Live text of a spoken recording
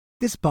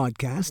This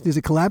podcast is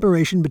a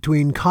collaboration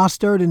between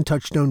Costard and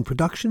Touchstone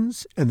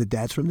Productions and the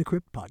Dads from the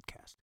Crypt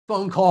podcast.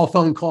 Phone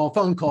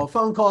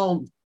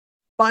call.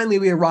 Finally,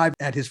 we arrived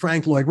at his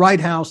Frank Lloyd Wright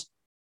house,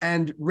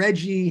 and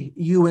Reggie,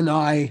 you and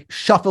I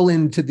shuffle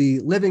into the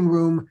living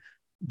room.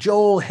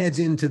 Joel heads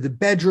into the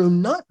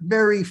bedroom, not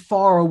very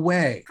far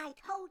away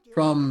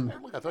from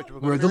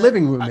where the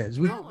living room is.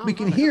 We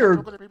can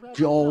hear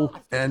Joel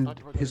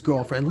and his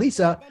girlfriend,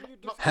 Lisa,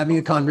 having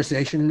a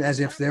conversation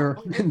as if they're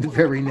in the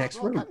very next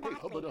room.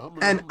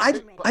 And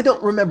I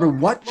don't remember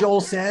what Joel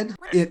said.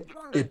 It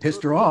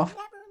pissed her off.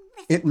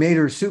 It made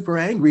her super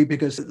angry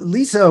because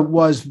Lisa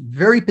was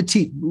very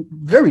petite,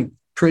 very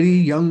pretty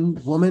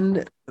young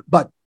woman,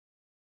 but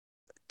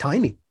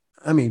tiny.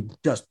 I mean,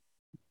 just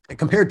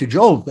compared to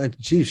Joel,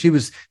 she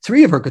was,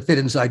 three of her could fit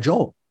inside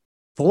Joel,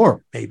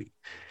 four maybe.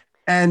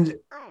 And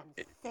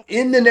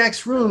in the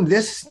next room,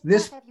 this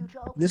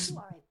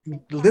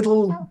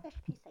little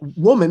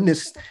woman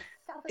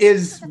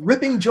is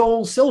ripping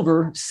Joel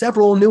Silver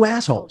several new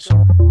assholes.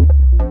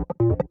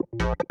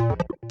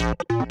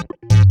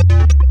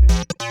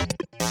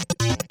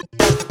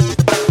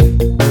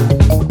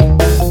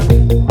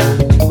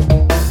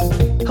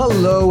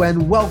 Hello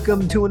and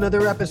welcome to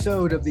another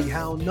episode of the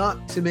How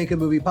Not to Make a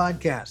Movie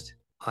podcast.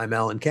 I'm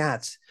Alan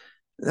Katz.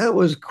 That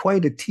was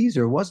quite a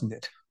teaser, wasn't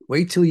it?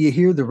 Wait till you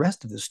hear the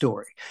rest of the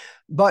story.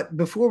 But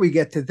before we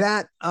get to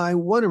that, I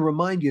want to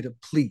remind you to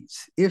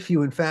please, if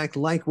you in fact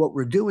like what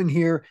we're doing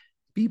here,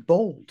 be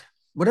bold.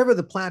 Whatever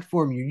the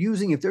platform you're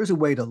using, if there's a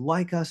way to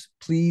like us,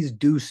 please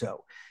do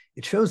so.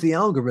 It shows the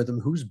algorithm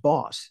who's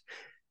boss.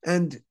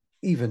 And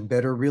even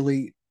better,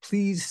 really,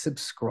 please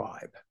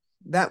subscribe.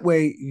 That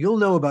way, you'll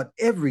know about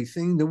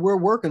everything that we're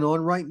working on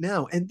right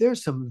now. And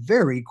there's some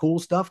very cool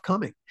stuff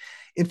coming.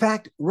 In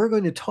fact, we're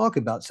going to talk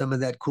about some of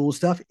that cool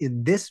stuff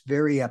in this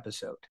very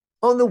episode.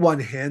 On the one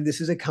hand, this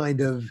is a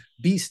kind of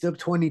beast of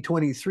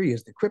 2023,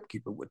 as the Crypt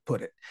Keeper would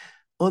put it.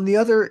 On the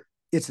other,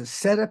 it's a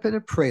setup and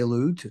a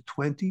prelude to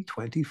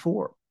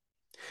 2024.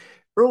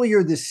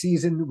 Earlier this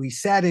season, we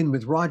sat in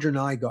with Roger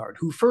NYGARD,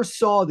 who first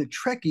saw that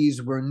Trekkies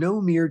were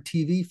no mere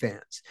TV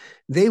fans.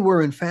 They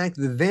were, in fact,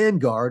 the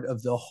vanguard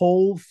of the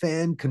whole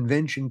fan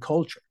convention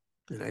culture.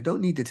 And I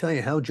don't need to tell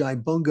you how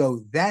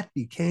jibungo that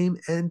became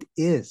and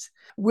is.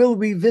 We'll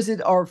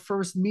revisit our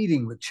first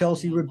meeting with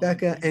Chelsea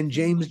Rebecca and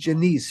James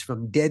Janisse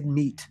from Dead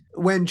Meat.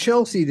 When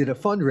Chelsea did a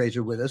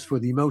fundraiser with us for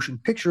the motion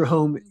picture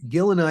home,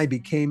 Gil and I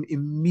became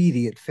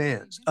immediate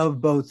fans of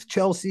both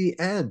Chelsea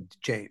and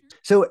James.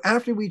 So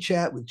after we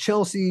chat with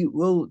Chelsea,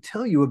 we'll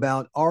tell you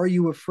about Are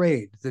You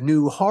Afraid?, the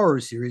new horror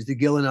series that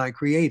Gil and I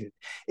created.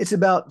 It's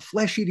about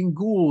flesh-eating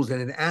ghouls,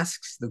 and it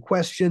asks the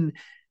question,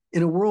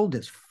 in a world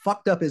as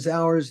fucked up as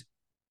ours,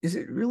 is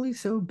it really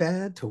so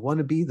bad to want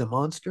to be the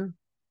monster?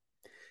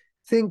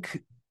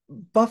 Think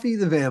Buffy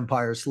the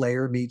Vampire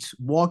Slayer meets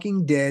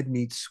Walking Dead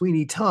meets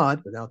Sweeney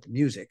Todd without the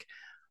music,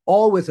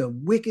 all with a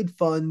wicked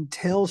fun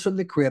Tales from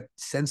the Crypt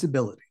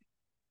sensibility.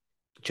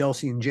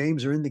 Chelsea and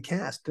James are in the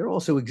cast. They're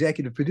also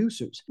executive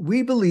producers.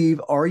 We believe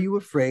Are You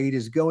Afraid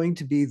is going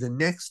to be the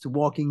next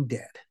Walking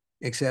Dead,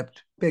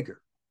 except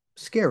bigger,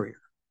 scarier,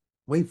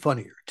 way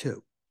funnier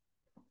too.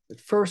 But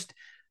first,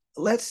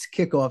 let's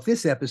kick off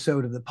this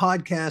episode of the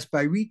podcast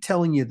by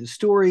retelling you the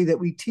story that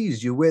we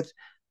teased you with,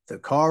 The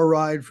Car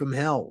Ride from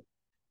Hell.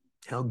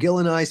 How Gil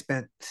and I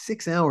spent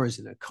 6 hours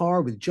in a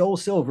car with Joel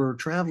Silver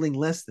traveling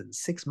less than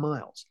 6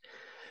 miles.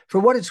 For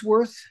what it's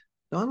worth,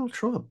 Donald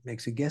Trump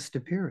makes a guest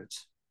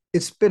appearance.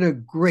 It's been a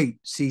great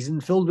season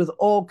filled with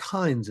all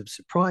kinds of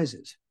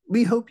surprises.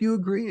 We hope you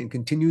agree and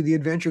continue the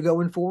adventure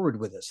going forward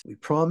with us. We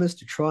promise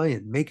to try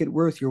and make it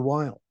worth your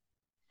while.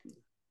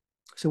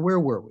 So where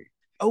were we?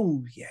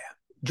 Oh yeah,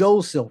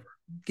 Joel Silver.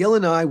 Gil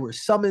and I were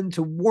summoned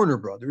to Warner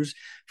Brothers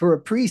for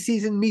a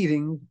preseason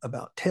meeting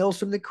about Tales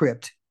from the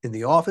Crypt in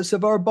the office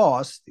of our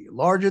boss, the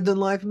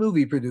larger-than-life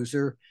movie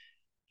producer,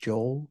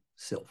 Joel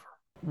Silver.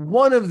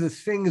 One of the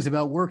things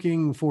about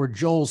working for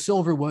Joel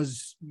Silver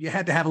was you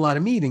had to have a lot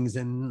of meetings,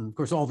 and of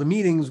course all the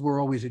meetings were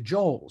always at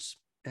Joel's.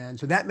 And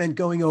so that meant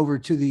going over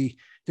to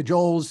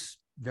Joel's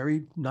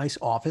very nice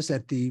office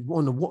at the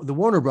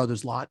Warner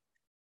Brothers lot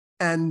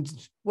and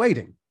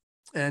waiting.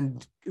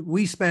 And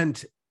we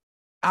spent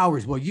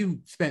hours. Well,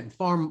 you spent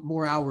far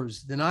more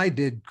hours than I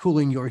did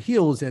cooling your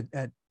heels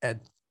at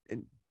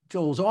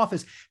Joel's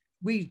office.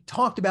 We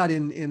talked about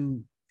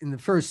in the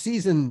first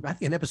season, I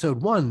think in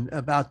episode 1,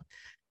 about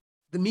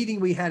the meeting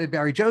we had at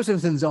Barry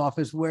Josephson's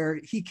office where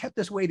he kept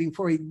us waiting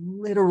for a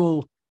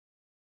literal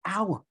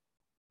hour.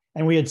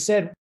 And we had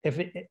said,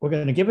 we're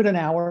going to give it an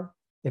hour.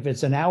 If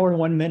it's an hour and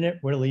 1 minute,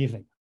 we're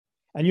leaving.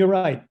 And you're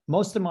right.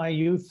 Most of my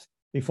youth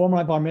before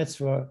my bar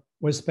mitzvah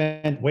was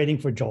spent waiting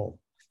for Joel.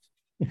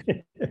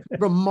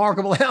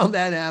 Remarkable how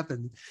that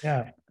happened.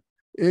 Yeah.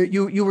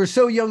 You were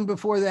so young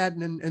before that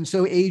and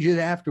so aged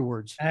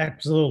afterwards.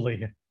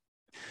 Absolutely.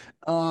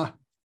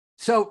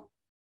 So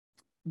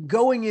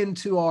going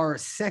into our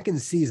second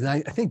season,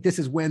 I think this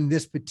is when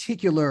this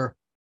particular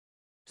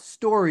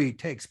story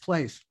takes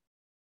place.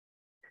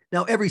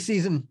 Now, every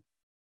season,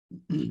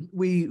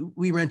 we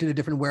rented a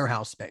different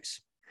warehouse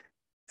space.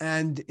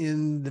 And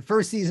in the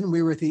first season,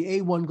 we were at the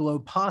A1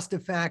 Globe Pasta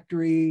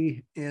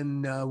Factory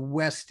in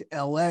West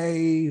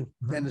LA,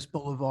 Venice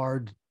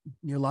Boulevard,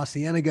 near La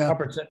Cienega.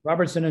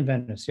 Robertson and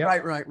Venice. Yeah.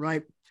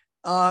 Right.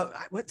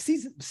 What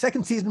season?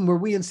 Second season, were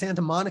we in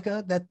Santa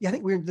Monica? I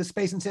think we were in the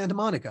space in Santa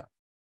Monica.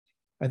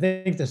 I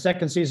think the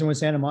second season was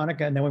Santa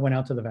Monica, and then we went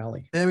out to the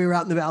Valley. And then we were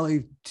out in the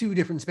Valley, 2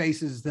 different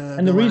spaces.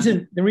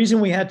 The reason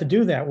we had to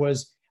do that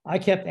was I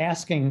kept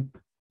asking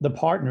the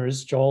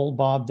partners, Joel,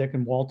 Bob, Dick,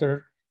 and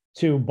Walter,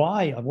 to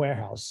buy a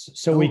warehouse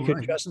so we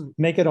could just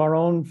make it our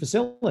own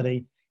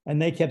facility. And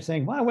they kept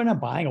saying, "Well, we're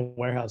not buying a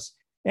warehouse.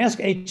 Ask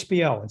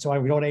HBO." And so I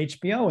would go to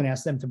HBO and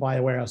ask them to buy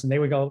a warehouse. And they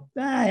would go,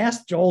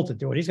 ask Joel to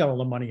do it. He's got all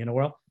the money in the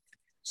world.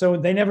 So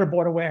they never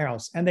bought a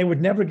warehouse. And they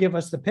would never give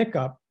us the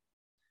pickup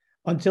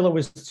until it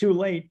was too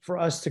late for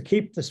us to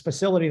keep this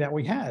facility that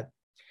we had.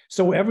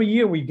 So every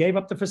year we gave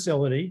up the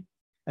facility.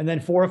 And then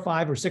 4 or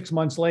 5 or 6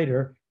 months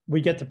later,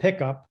 we get the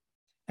pickup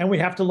and we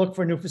have to look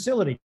for a new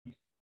facility.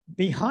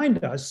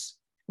 Behind us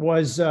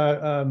was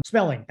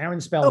Spelling,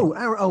 Aaron Spelling.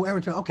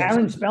 Aaron Spelling. Okay.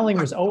 Aaron Spelling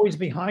was always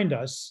behind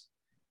us,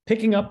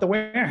 picking up the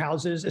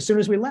warehouses as soon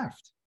as we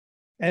left.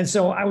 And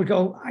so I would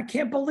go, I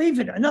can't believe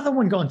it. Another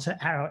one going to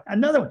Aaron,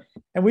 another one.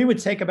 And we would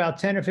take about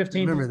 $10,000 or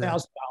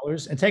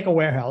 $15,000 and take a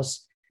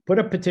warehouse, put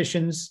up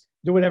petitions,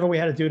 do whatever we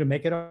had to do to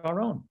make it our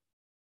own.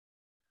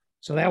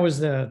 So that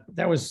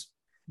was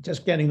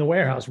just getting the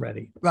warehouse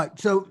ready. Right.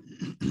 So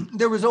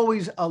there was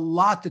always a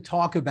lot to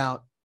talk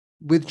about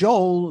with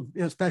Joel,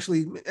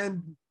 especially,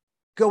 and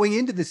going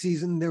into the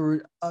season, there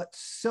were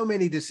so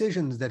many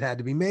decisions that had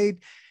to be made.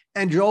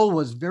 And Joel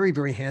was very,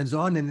 very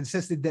hands-on and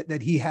insisted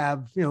that he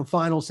have,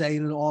 final say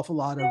in an awful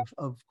lot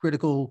of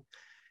critical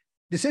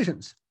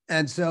decisions.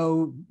 And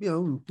so,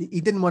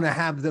 he didn't want to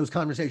have those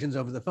conversations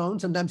over the phone.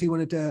 Sometimes he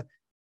wanted to,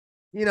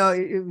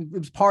 it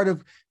was part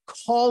of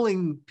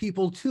calling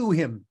people to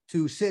him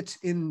to sit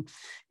in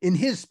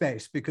his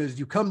space, because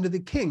you come to the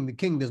king. The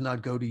king does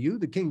not go to you.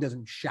 The king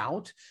doesn't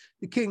shout.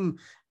 The king,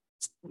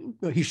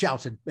 he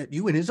shouts at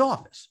you in his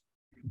office.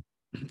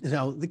 Is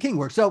how the king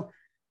works. So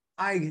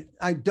I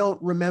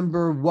don't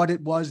remember what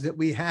it was that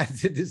we had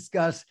to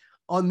discuss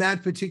on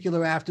that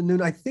particular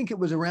afternoon. I think it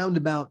was around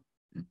about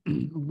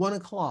 1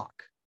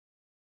 o'clock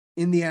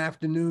in the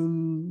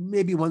afternoon,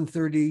 maybe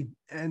 1:30.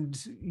 And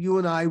you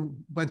and I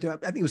went to, I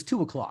think it was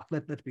 2 o'clock.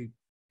 Let's be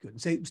good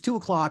and say it was 2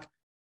 o'clock,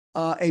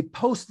 a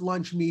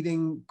post-lunch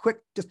meeting,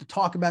 quick, just to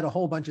talk about a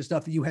whole bunch of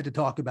stuff that you had to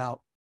talk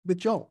about with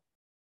Joel.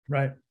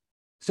 Right.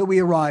 So we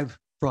arrive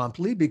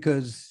promptly,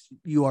 because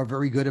you are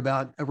very good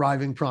about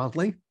arriving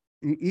promptly,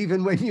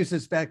 even when you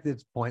suspect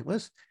it's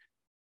pointless.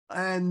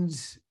 And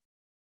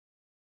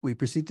we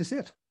proceed to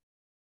sit.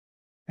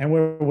 And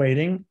we're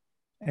waiting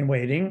and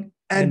waiting.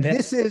 And then,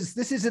 this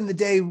is in the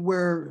day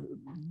where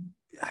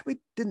we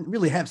didn't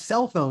really have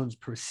cell phones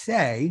per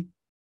se.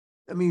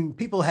 I mean,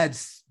 people had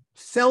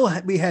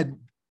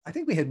I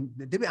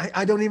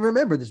don't even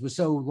remember. This was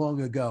so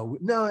long ago.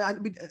 No,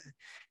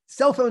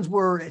 cell phones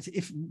were,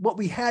 if what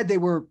we had, they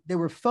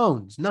were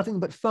phones, nothing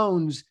but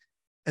phones.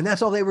 And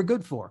that's all they were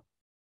good for.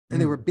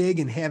 And they were big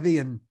and heavy.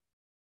 And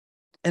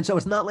so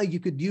it's not like you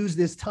could use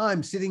this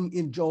time sitting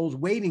in Joel's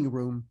waiting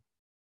room,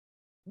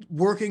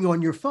 working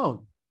on your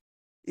phone.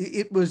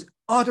 It was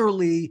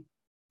utterly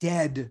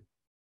dead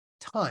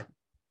time.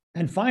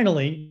 And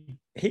finally,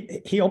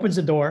 he opens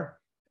the door.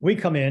 We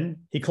come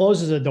in. He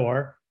closes the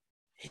door.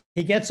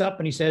 He gets up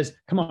and he says,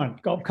 "Come on,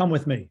 come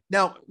with me."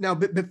 Now,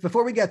 but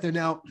before we get there,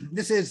 now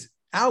this is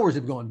hours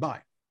have gone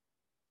by.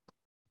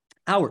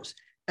 Hours,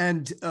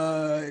 and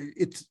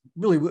it's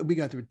really, we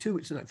got through 2.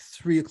 It's like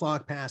 3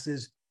 o'clock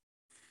passes,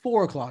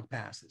 4 o'clock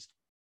passes,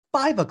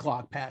 5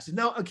 o'clock passes.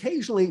 Now,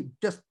 occasionally,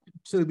 just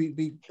so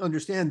we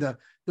understand the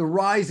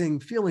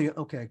rising feeling,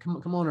 okay,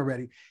 come on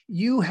already.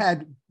 You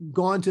had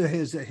gone to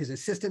his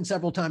assistant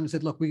several times and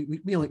said, "Look, we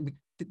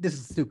this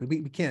is stupid.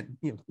 We can't,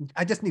 we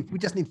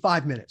just need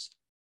 5 minutes."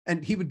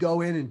 And he would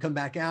go in and come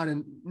back out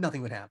and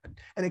nothing would happen.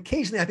 And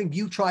occasionally, I think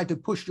you tried to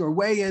push your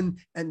way in.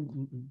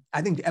 And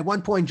I think at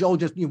one point, Joel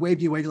just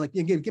waved you away. You're like,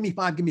 give me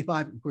 5, give me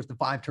 5. And of course, the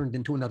 5 turned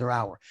into another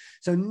hour.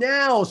 So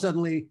now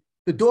suddenly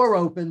the door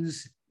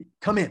opens,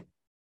 come in.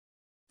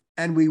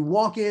 And we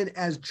walk in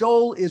as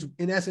Joel is,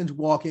 in essence,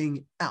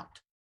 walking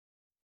out.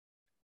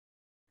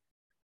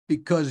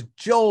 Because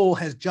Joel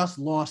has just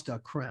lost a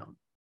crown.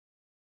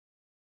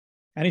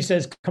 And he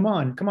says, come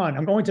on,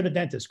 I'm going to the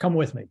dentist. Come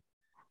with me.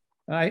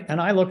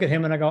 And I look at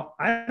him and I go,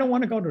 I don't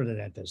want to go to the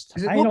dentist.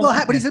 He said,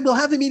 but he said, we'll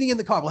have the meeting in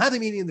the car.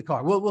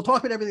 We'll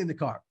talk about everything in the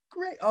car.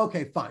 Great.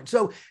 Okay, fine.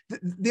 So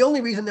the only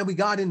reason that we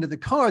got into the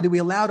car, that we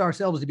allowed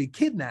ourselves to be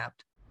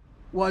kidnapped,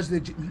 was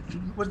that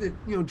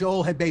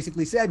Joel had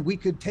basically said we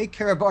could take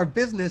care of our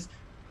business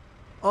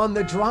on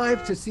the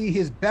drive to see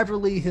his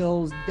Beverly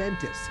Hills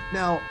dentist.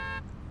 Now,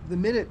 the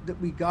minute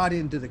that we got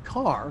into the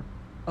car,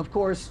 of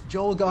course,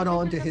 Joel got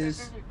on to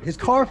his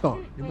car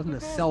phone. It wasn't a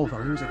cell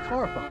phone, it was a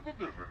car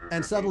phone.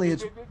 And suddenly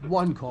it's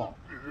one call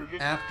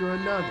after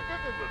another,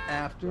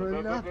 after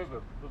another,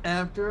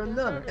 after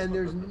another. And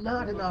there's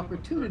not an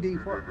opportunity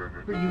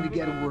for you to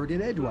get a word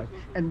in edgewise.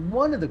 And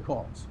one of the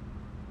calls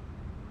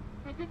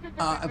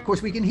Of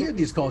course, we can hear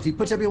these calls. He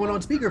puts everyone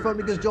on speakerphone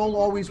because Joel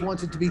always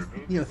wants it to be,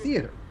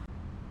 theater.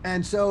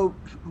 And so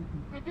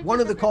one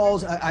of the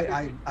calls,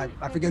 I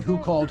forget who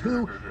called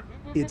who.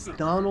 It's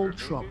Donald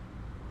Trump.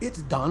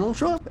 It's Donald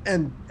Trump.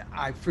 And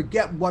I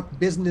forget what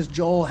business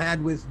Joel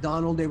had with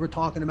Donald. They were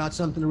talking about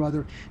something or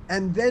other.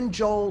 And then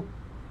Joel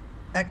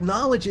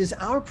acknowledges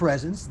our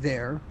presence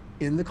there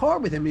in the car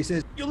with him. He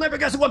says, "You'll never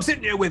guess who I'm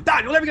sitting here with,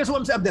 Don. You'll never guess who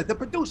I'm sitting with. The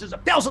producers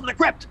of Tales from the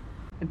Crypt."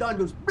 And Don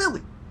goes,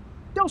 "Really?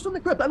 Tales from the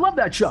Crypt, I love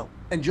that show."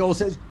 And Joel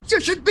says, "You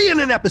should be in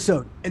an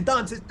episode." And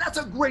Don says, "That's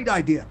a great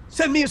idea.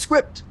 Send me a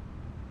script."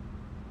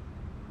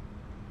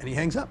 And he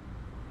hangs up.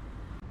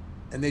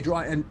 And they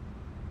drive, and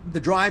the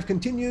drive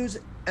continues,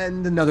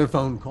 and another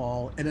phone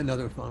call, and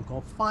another phone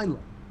call.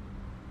 Finally,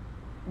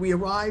 we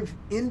arrive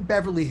in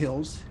Beverly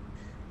Hills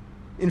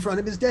in front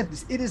of his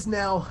dentist. It is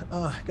now,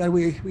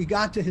 we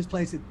got to his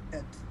place at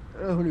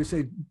what do we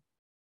say,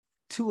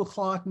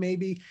 2:00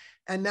 maybe,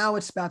 and now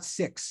it's about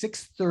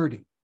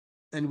 6:30.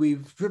 And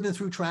we've driven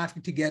through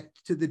traffic to get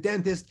to the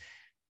dentist.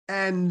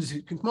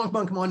 And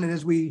come on. And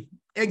as we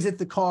exit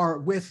the car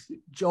with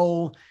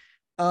Joel,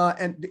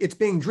 and it's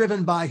being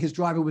driven by his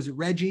driver. Was it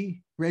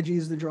Reggie? Reggie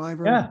is the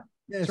driver. Yeah.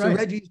 So right.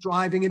 Reggie's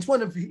driving. It's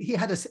one of he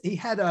had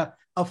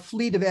a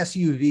fleet of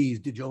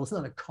SUVs. Did Joel? It's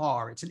not a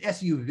car. It's an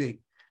SUV.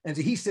 And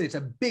so he said it's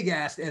a big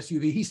ass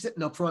SUV. He's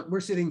sitting up front.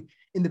 We're sitting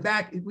in the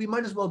back. We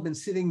might as well have been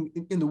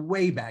sitting in the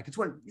way back. It's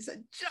a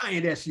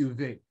giant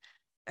SUV.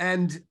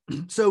 And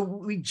so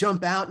we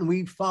jump out and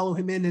we follow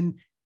him in,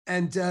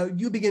 and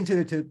you begin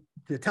to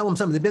tell him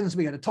some of the business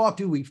we got to talk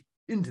to. We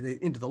into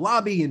the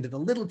lobby, into the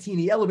little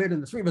teeny elevator,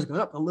 and the three of us going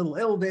up the little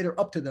elevator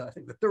up to the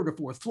 3rd or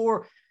 4th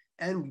floor,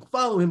 and we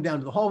follow him down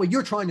to the hallway.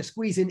 You're trying to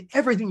squeeze in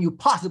everything you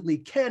possibly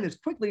can as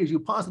quickly as you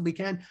possibly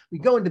can. We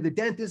go into the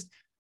dentist.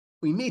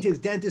 We meet his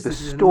dentist.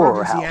 This is an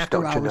emergency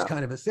after hours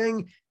kind of a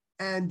thing,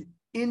 and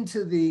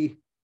into the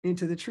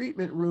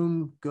treatment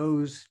room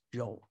goes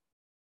Joel.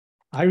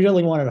 I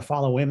really wanted to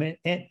follow him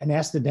and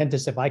ask the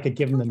dentist if I could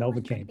give him the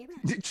Novocaine.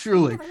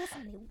 Truly.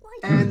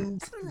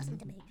 And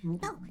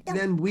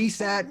then we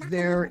sat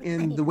there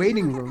in the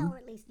waiting room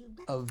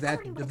of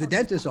the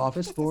dentist's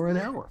office for an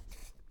hour.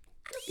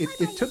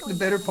 It took the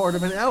better part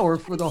of an hour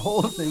for the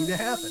whole thing to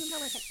happen.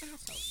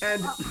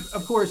 And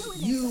of course,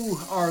 you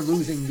are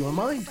losing your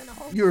mind.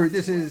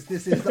 This is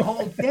the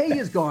whole day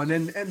is gone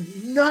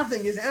and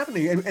nothing is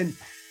happening. And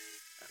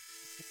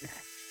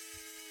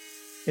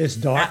it's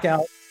dark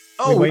out.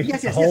 Oh,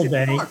 yes, the whole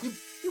day.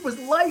 It was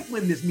light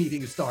when this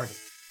meeting started.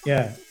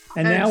 Yeah.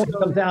 And now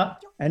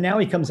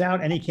he comes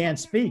out, and he can't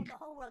speak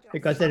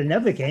because the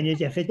Novocaine is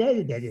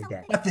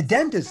that. But the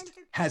dentist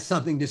has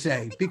something to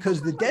say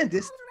because the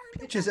dentist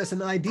pitches us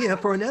an idea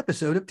for an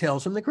episode of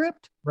Tales from the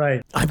Crypt.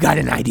 Right. I've got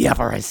an idea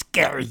for a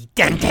scary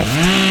dentist.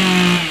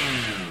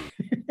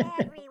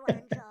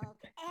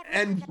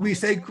 And we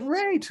say,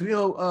 great,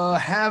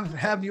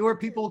 have your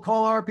people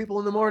call our people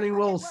in the morning.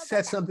 We'll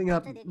set something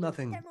up.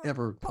 Nothing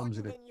ever comes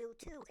of it.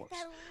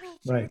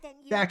 Right.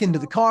 Back into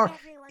the car.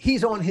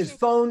 He's on his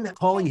phone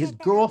calling his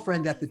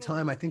girlfriend at the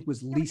time. I think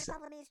was Lisa.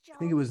 I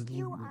think it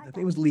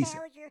was Lisa.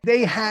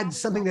 They had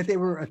something that they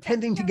were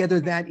attending together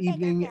that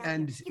evening,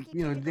 and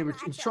they were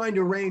trying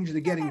to arrange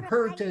the getting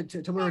her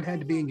to where it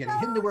had to be and getting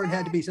him to where it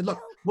had to be. He said, look,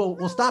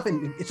 we'll stop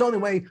and it's on the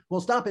way.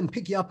 We'll stop and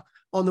pick you up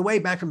on the way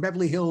back from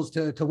Beverly Hills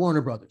to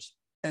Warner Brothers.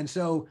 And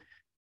so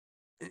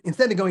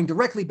instead of going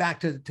directly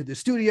back to the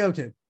studio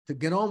to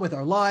get on with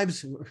our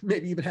lives, or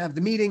maybe even have the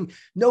meeting,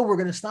 no, we're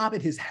going to stop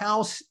at his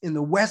house in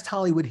the West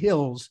Hollywood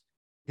Hills,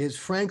 his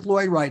Frank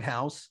Lloyd Wright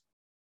house,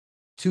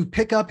 to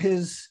pick up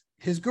his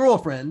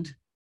girlfriend,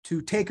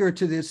 to take her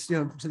to this,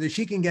 so that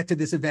she can get to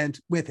this event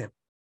with him.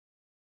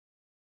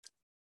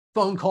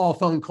 Phone call.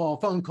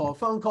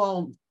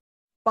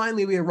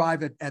 Finally, we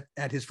arrive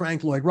at his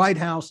Frank Lloyd Wright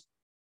house.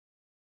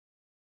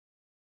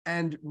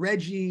 And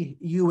Reggie,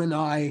 you and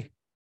I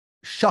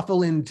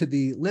shuffle into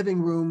the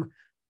living room.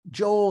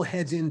 Joel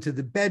heads into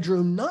the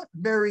bedroom, not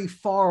very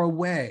far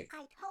away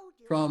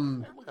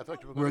from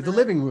where the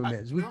living room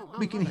is.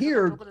 We can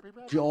hear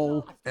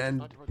Joel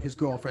and his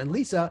girlfriend,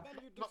 Lisa,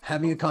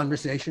 having a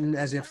conversation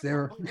as if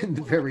they're in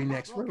the very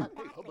next room.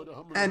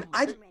 And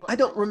I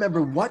don't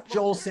remember what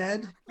Joel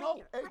said,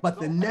 but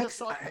the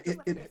next,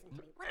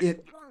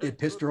 it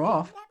pissed her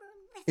off.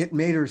 It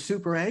made her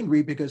super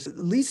angry because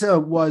Lisa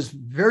was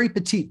very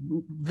petite,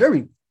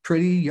 very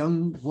pretty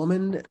young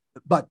woman,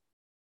 but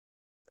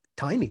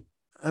tiny.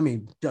 I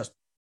mean, just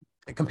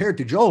compared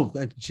to Joel,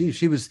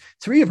 she was,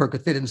 3 of her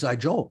could fit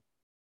inside Joel,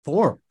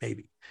 4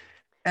 maybe.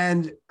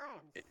 And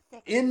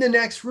in the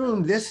next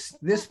room, this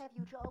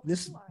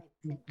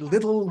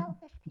little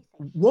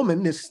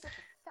woman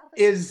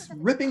is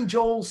ripping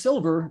Joel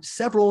Silver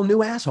several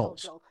new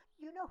assholes.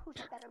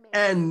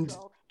 And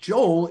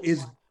Joel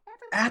is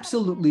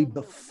absolutely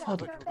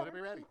befuddled.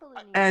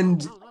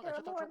 And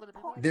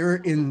they're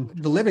in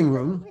the living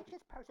room.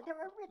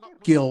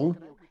 Gil,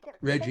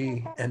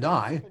 Reggie, and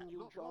I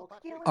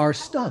are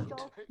stunned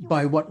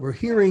by what we're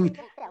hearing,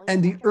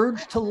 and the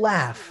urge to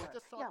laugh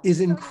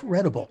is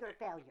incredible.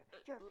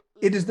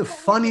 It is the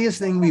funniest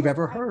thing we've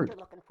ever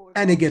heard.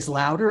 And it gets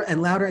louder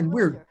and louder, and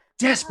we're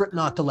desperate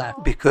not to laugh,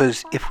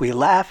 because if we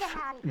laugh,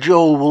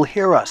 Joel will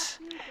hear us.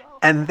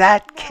 And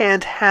that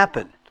can't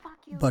happen.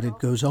 But it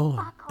goes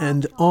on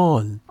and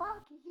on.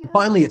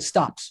 Finally, it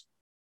stops.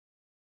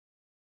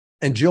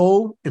 And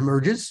Joel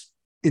emerges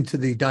into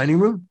the dining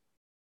room.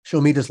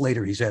 She'll meet us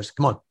later, he says.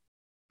 Come on.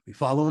 We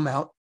follow him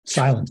out.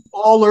 Silence.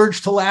 All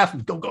urge to laugh.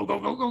 Go, go, go,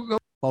 go, go, go.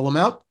 Follow him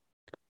out.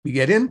 We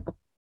get in.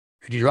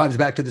 He drives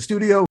back to the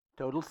studio.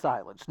 Total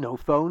silence. No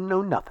phone,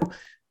 no nothing.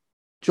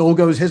 Joel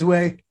goes his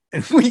way,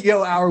 and we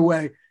go our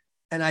way.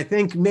 And I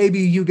think maybe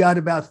you got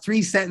about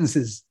 3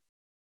 sentences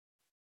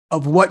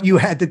of what you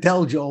had to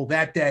tell Joel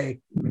that day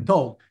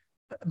told.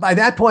 By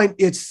that point,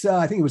 it's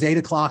I think it was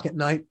 8:00 at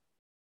night.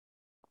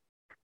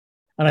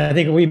 And I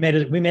think we made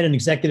an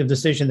executive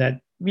decision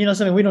that,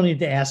 something, we don't need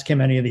to ask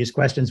him any of these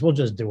questions. We'll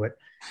just do it.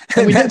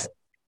 And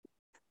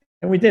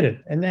we did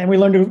it. And then we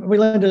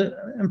learned an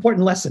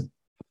important lesson.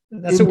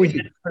 That's Indeed. What we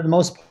did for the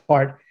most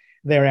part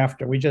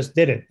thereafter. We just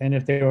did it. And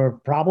if there were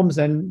problems,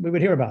 then we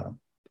would hear about them.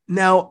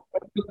 Now,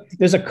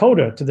 there's a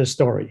coda to this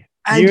story.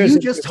 And you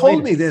just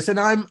told me this, and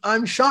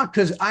I'm shocked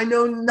because I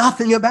know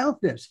nothing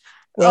about this.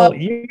 Well,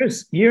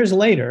 years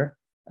later,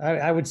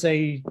 I would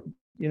say,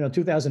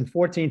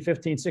 2014,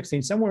 15,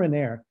 16, somewhere in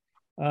there,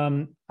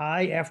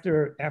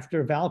 after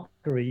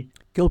Valkyrie,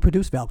 Gil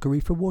produced Valkyrie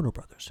for Warner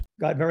Brothers,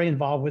 got very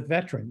involved with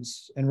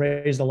veterans and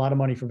raised a lot of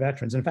money for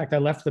veterans. In fact, I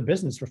left the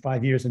business for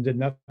 5 years and did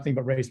nothing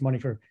but raise money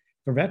for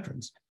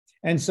veterans.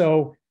 And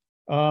so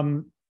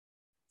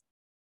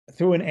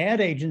through an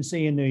ad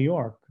agency in New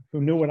York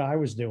who knew what I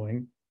was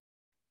doing,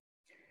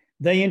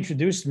 they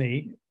introduced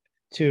me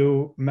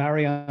to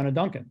Mariano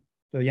Duncan,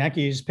 the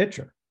Yankees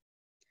pitcher.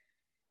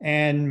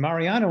 And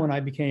Mariano and I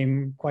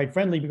became quite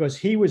friendly because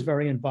he was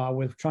very involved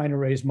with trying to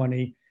raise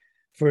money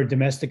for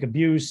domestic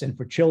abuse and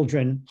for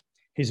children.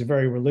 He's a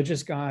very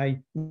religious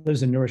guy,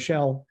 lives in New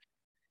Rochelle.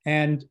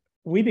 And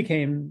we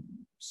became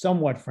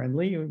somewhat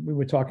friendly. We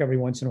would talk every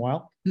once in a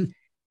while.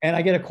 And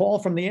I get a call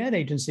from the ad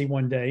agency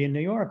one day in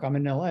New York. I'm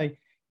in LA.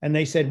 And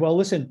they said, well,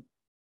 listen,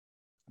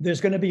 there's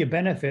going to be a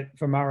benefit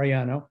for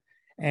Mariano.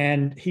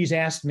 And he's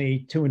asked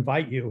me to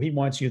invite you. He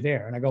wants you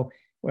there. And I go,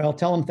 well,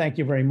 tell him thank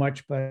you very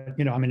much, but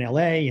I'm in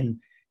LA, and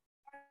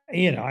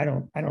I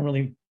don't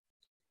really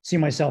see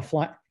myself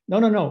fly.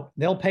 No,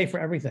 they'll pay for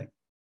everything.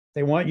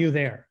 They want you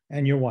there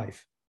and your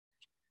wife.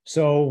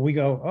 So we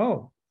go,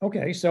 oh,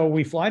 okay. So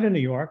we fly to New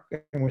York,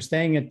 and we're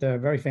staying at the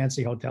very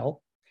fancy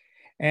hotel.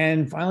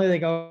 And finally they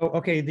go,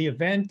 okay, the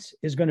event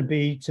is going to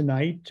be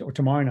tonight or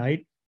tomorrow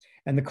night,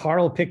 and the car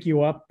will pick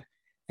you up,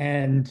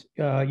 and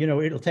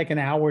it'll take an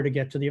hour to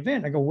get to the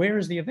event. I go, where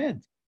is the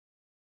event?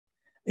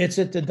 It's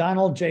at the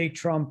Donald J.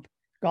 Trump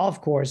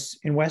golf course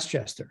in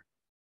Westchester.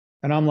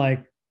 And I'm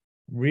like,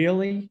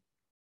 really?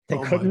 They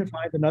couldn't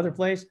find another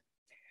place?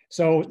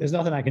 So there's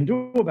nothing I can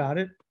do about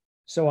it.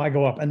 So I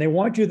go up, and they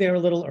want you there a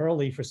little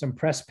early for some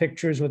press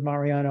pictures with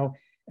Mariano,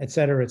 et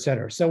cetera, et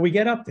cetera. So we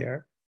get up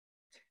there.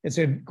 It's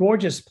a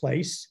gorgeous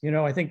place.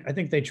 I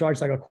think they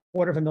charge like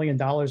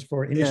 $250,000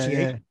 for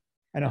initiation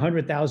and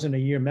 $100,000 a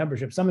year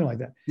membership, something like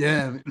that.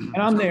 Yeah. And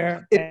I'm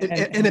there.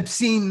 An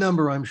obscene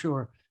number, I'm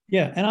sure.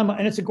 Yeah,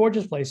 and it's a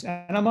gorgeous place,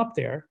 and I'm up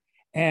there,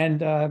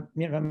 and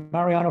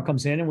Mariano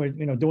comes in, and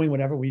we're doing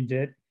whatever we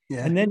did,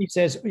 and then he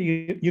says,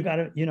 you got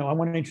to I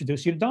want to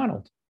introduce you to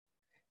Donald.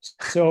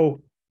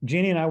 So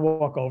Jeannie and I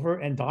walk over,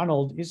 and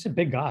Donald, he's a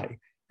big guy,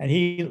 and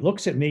he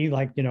looks at me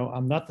like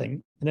I'm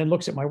nothing, and then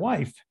looks at my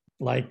wife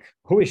like,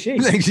 who is she?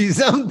 Like she's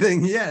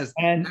something, yes,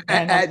 and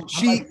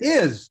she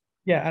is.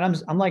 Yeah,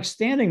 and I'm like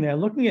standing there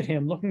looking at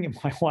him, looking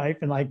at my wife,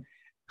 and like.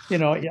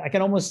 I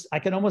can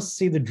almost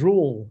see the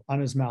drool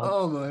on his mouth.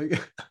 Oh my God.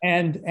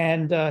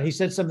 And he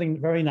said something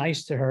very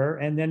nice to her.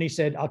 And then he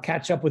said, I'll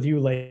catch up with you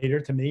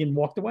later, to me, and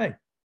walked away.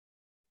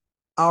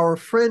 Our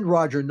friend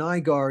Roger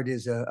NYGARD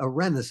is a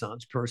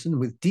Renaissance person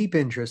with deep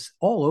interests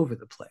all over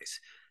the place.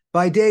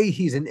 By day,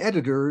 he's an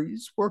editor.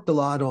 He's worked a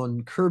lot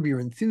on Curb Your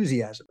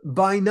Enthusiasm.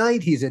 By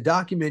night, he's a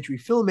documentary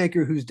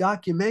filmmaker whose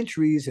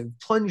documentaries have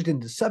plunged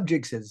into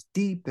subjects as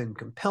deep and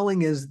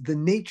compelling as the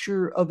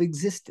nature of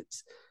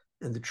existence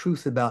and the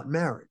truth about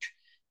marriage,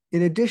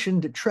 in addition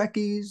to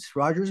Trekkies,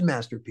 Roger's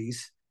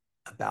masterpiece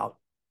about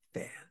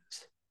fans.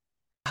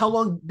 How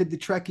long did the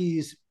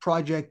Trekkies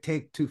project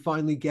take to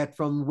finally get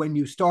from when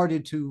you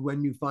started to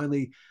when you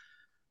finally,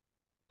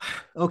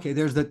 okay,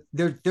 there's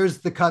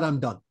the cut, I'm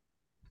done?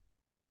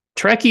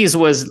 Trekkies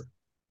was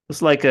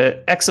like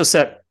a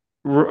Exocet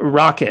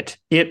rocket.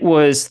 It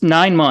was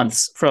 9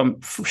 months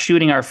from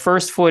shooting our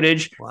first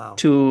footage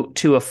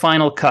to a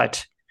final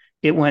cut.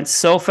 It went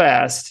so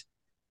fast.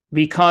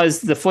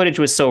 Because the footage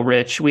was so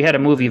rich, we had a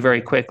movie very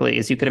quickly,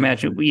 as you could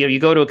imagine. You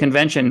go to a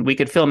convention, we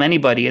could film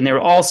anybody, and they were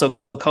all so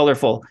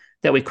colorful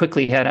that we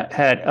quickly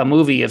had a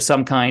movie of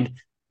some kind,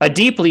 a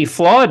deeply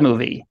flawed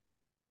movie,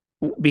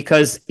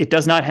 because it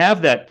does not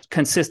have that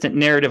consistent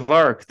narrative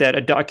arc that a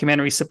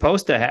documentary is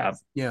supposed to have.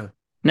 Yeah.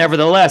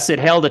 Nevertheless, it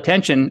held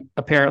attention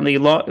apparently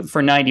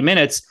for 90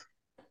 minutes,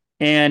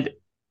 and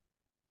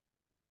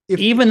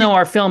even though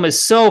our film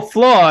is so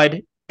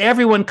flawed,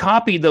 everyone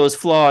copied those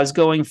flaws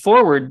going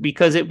forward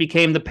because it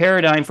became the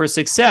paradigm for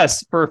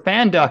success for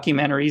fan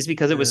documentaries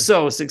because it was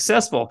so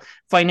successful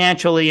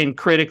financially and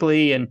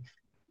critically. And,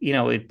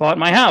 it bought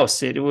my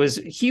house. It was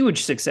a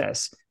huge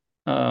success.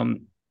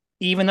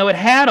 Even though it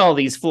had all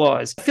these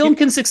flaws. Film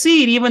can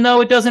succeed even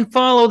though it doesn't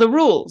follow the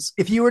rules.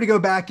 If you were to go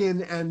back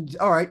in and,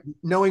 all right,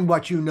 knowing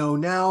what you know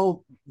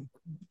now,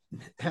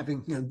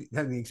 having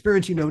the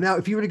experience you know now,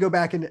 if you were to go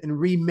back and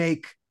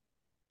remake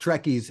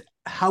Trekkies,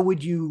 how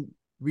would you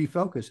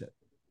refocus it?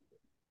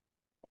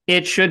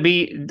 It should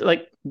be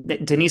like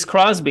Denise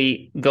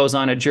Crosby goes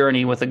on a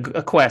journey with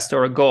a quest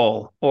or a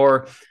goal,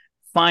 or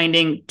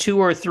finding 2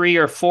 or 3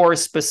 or 4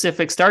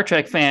 specific Star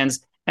Trek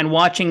fans and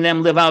watching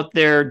them live out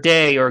their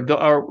day or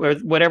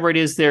whatever it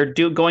is they're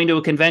going to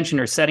a convention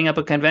or setting up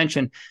a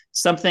convention,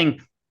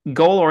 something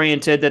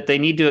goal-oriented that they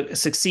need to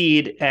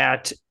succeed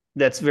at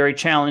that's very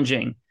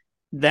challenging.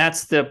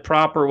 That's the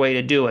proper way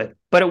to do it.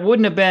 But it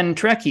wouldn't have been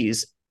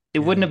Trekkies. It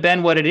wouldn't have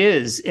been what it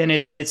is.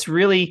 And it's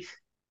really,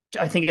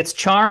 I think it's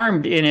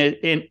charmed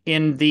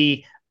in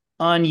the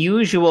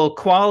unusual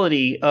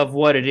quality of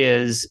what it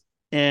is.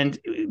 And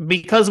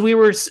because we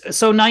were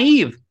so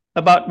naive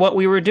about what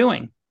we were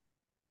doing.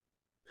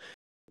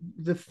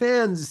 The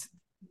fans,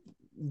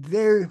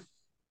 they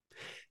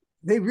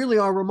really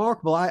are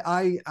remarkable.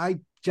 I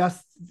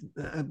just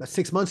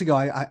 6 months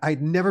ago,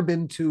 I'd never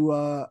been to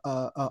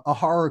a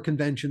horror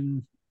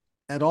convention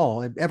at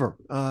all, ever.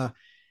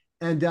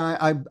 And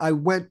I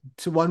went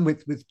to one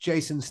with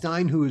Jason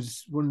Stein, who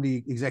is one of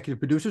the executive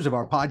producers of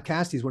our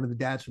podcast. He's one of the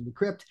dads from the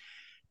Crypt.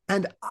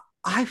 And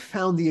I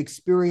found the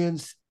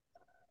experience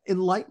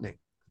enlightening.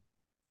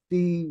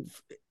 The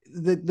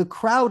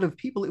crowd of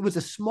people, it was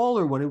a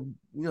smaller one.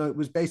 It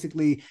was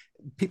basically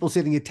people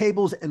sitting at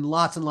tables and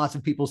lots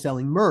of people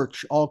selling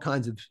merch, all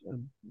kinds of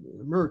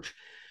merch.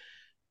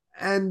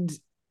 And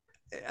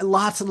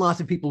lots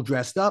of people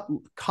dressed up,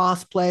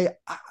 cosplay.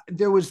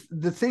 There was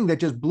the thing that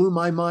just blew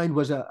my mind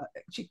was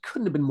she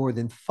couldn't have been more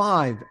than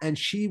 5. And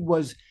she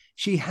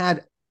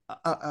had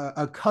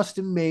a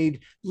custom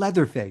made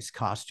Leatherface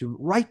costume,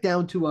 right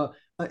down to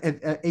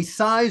a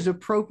size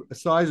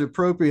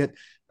appropriate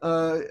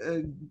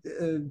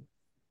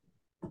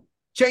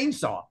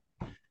chainsaw.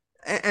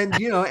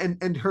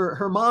 And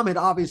her mom had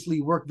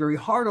obviously worked very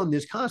hard on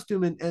this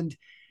costume. And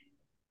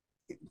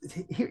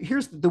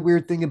here's the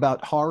weird thing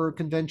about horror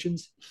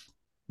conventions.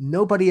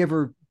 Nobody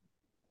ever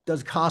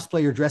does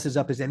cosplay or dresses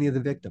up as any of the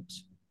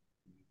victims.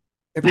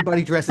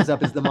 Everybody dresses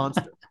up as the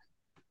monster.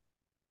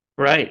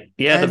 Right.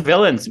 Yeah. The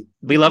villains.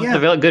 We love the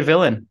villain. Good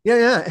villain.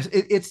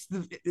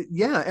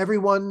 Yeah.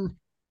 Everyone.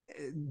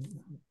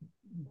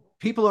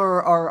 People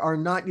are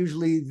not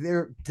usually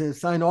there to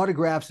sign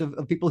autographs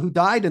of people who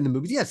died in the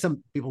movies. Yes,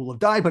 some people will have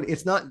died, but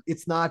it's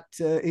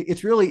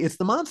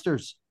the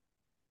monsters.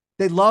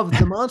 They love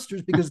the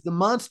monsters because the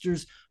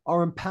monsters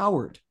are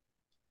empowered.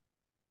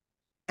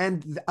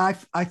 And I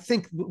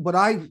think what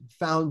I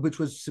found, which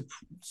was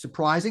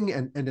surprising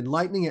and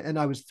enlightening, and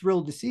I was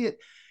thrilled to see it,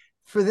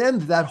 for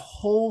them, that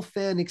whole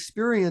fan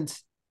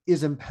experience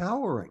is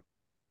empowering.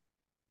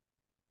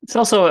 It's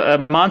also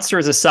a monster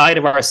is a side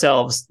of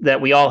ourselves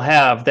that we all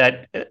have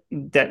that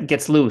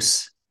gets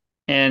loose,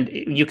 and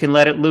you can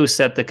let it loose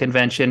at the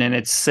convention and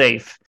it's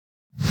safe.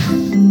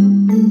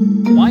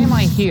 Why am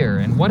I here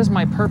and what is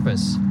my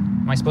purpose?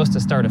 Am I supposed to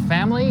start a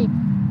family?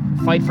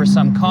 Fight for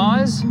some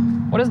cause?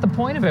 What is the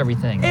point of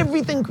everything?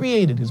 Everything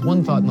created is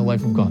one thought in the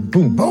life of God.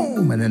 Boom,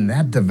 boom, and then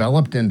that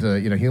developed into,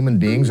 human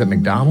beings at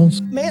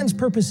McDonald's. Man's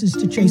purpose is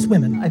to chase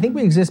women. I think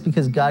we exist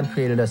because God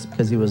created us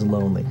because he was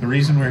lonely. The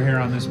reason we're here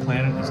on this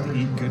planet is to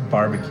eat good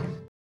barbecue.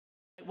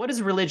 What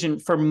is religion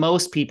for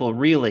most people,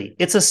 really?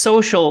 It's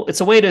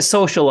a way to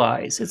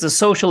socialize. It's a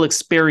social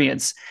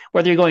experience,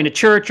 whether you're going to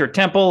church or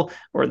temple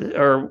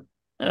or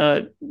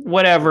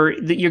whatever,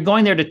 that you're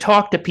going there to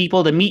talk to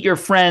people, to meet your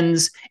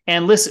friends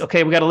and listen.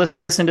 Okay, we got to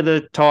listen to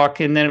the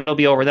talk and then it'll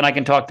be over. Then I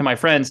can talk to my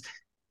friends.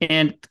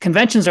 And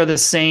conventions are the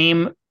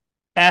same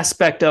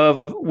aspect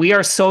of we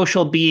are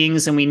social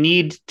beings and we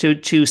need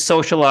to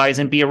socialize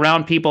and be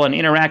around people and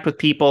interact with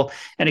people.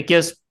 And it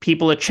gives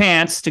people a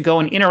chance to go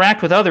and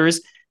interact with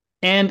others.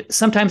 And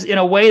sometimes in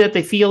a way that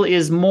they feel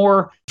is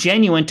more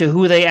genuine to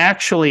who they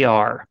actually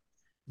are.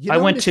 I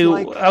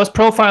was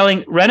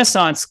profiling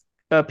Renaissance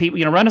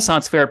people,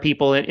 Renaissance fair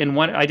people in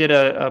one. I did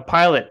a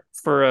pilot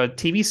for a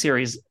TV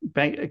series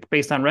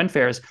based on Ren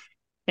fairs,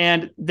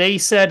 and they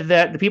said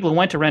that the people who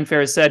went to Ren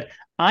fairs said,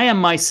 "I am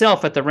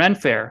myself at the Ren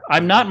fair.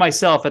 I'm not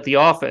myself at the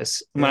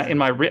office in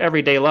my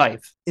everyday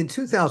life." In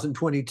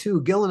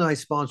 2022, Gil and I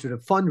sponsored a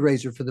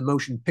fundraiser for the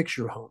Motion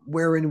Picture Home,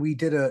 wherein we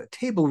did a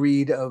table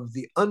read of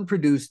the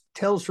unproduced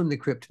Tales from the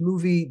Crypt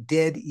movie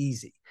Dead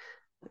Easy.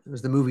 It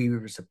was the movie we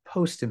were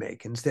supposed to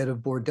make instead of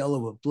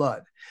Bordello of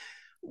Blood.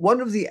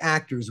 One of the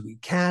actors we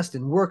cast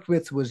and worked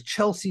with was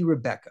Chelsea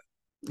Rebecca.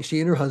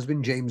 She and her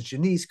husband, James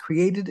Janisse,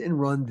 created and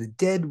run the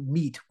Dead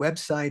Meat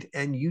website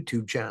and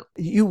YouTube channel.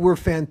 You were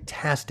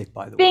fantastic,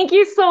 by the way. Thank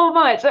you so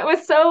much. That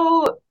was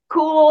so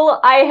cool.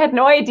 I had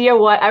no idea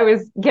what I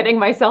was getting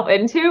myself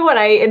into when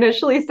I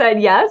initially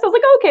said yes. I was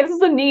like, okay, this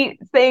is a neat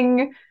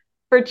thing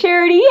for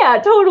charity.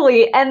 Yeah,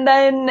 totally. And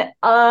then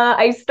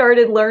I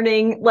started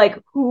learning like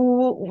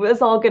who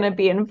was all going to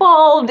be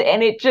involved.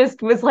 And it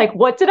just was like,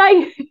 what did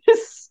I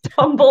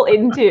stumble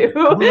into?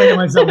 What did I get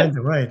myself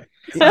into? Right.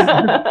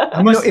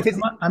 I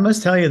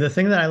must tell you, the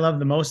thing that I love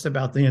the most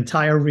about the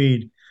entire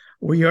read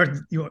were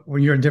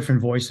your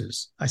different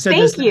voices. I said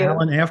this to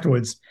Alan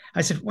afterwards.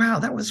 I said, wow,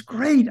 that was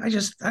great.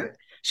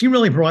 She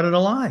really brought it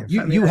alive.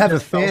 You have a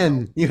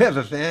fan. You have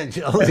a fan,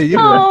 Chelsea.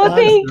 Oh,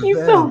 thank you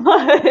so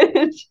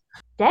much.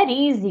 Dead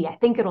easy. I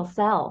think it'll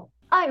sell.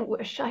 I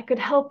wish I could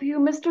help you,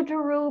 Mr.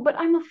 Daru, but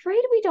I'm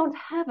afraid we don't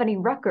have any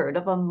record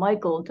of a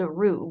Michael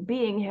Daru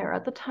being here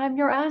at the time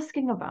you're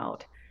asking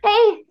about.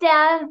 Hey,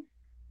 Dad.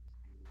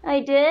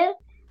 I did?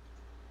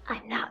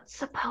 I'm not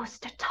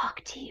supposed to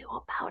talk to you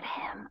about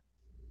him.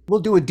 We'll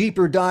do a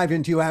deeper dive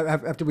into you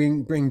after we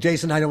bring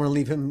Jason. I don't want to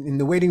leave him in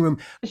the waiting room.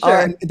 Sure.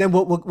 And then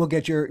we'll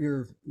get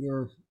your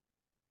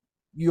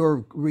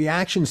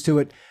reactions to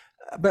it.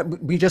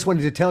 But we just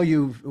wanted to tell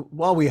you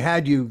while we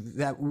had you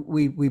that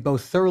we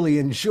both thoroughly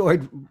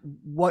enjoyed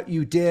what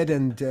you did.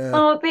 And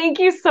oh, thank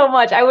you so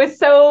much. I was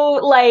so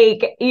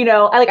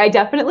I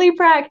definitely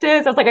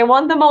practiced. I was like, I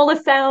want them all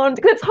to sound,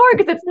 because it's hard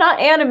because it's not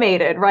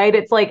animated, right?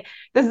 It's like,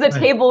 this is a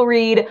table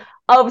read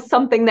of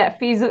something that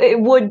it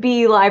would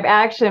be live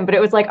action, but it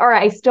was like, all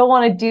right, I still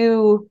want to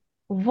do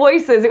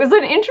voices. It was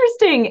an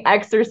interesting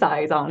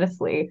exercise,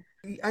 honestly.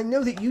 I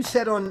know that you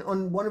said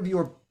on one of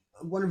your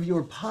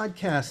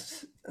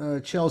podcasts,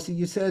 Chelsea,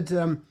 you said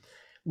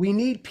we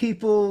need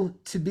people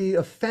to be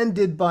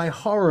offended by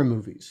horror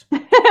movies.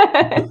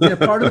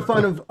 Part of the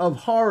fun of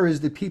horror is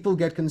that people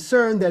get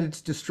concerned that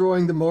it's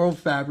destroying the moral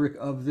fabric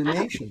of the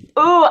nation.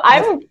 Oh,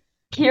 I'm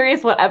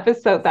curious what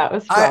episode that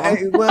was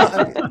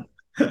from.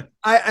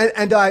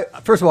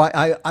 First of all,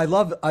 I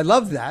love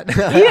that.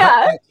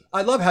 Yeah.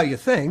 I love how you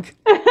think.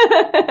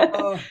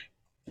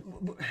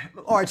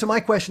 All right. So my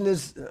question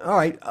is, all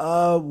right,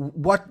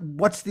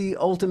 what's the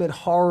ultimate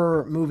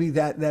horror movie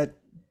that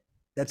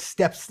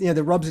steps,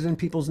 that rubs it in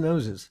people's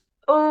noses?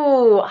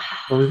 Oh,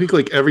 well, I think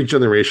like every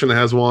generation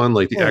has one,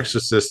 like The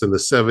Exorcist in the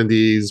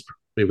 70s,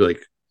 maybe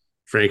like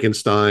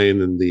Frankenstein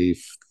in the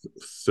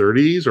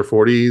 30s or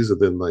 40s, and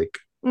then like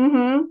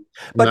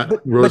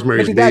but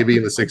Rosemary's Baby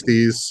in the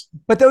 60s.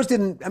 But those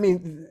didn't,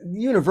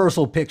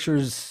 Universal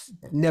Pictures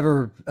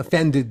never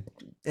offended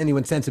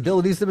anyone's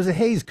sensibilities. There was a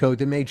Hays Code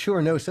that made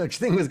sure no such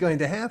thing was going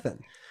to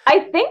happen. I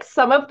think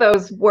some of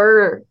those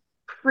were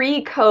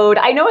pre-code.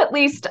 I know at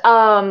least,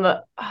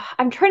 I'm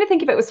trying to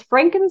think if it was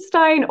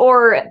Frankenstein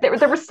or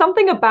there was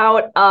something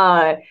about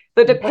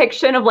the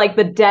depiction of like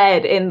the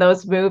dead in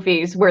those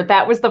movies where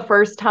that was the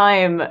first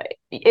time.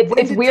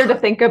 It's weird to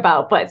think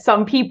about, but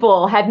some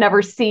people had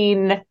never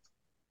seen,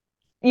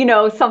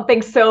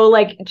 something so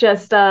like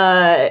just.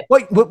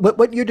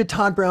 What year did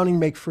Todd Browning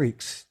make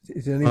Freaks?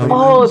 Is anybody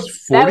Was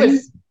that in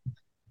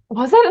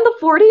the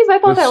 40s? I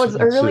thought that was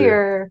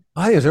earlier.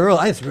 It was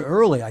early. It's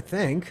early, I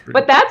think.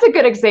 But that's a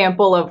good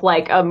example of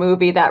like a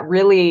movie that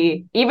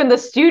really, even the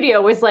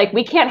studio was like,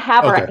 we can't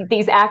have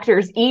these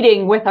actors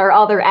eating with our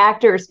other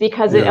actors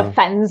because it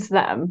offends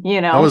them.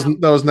 That was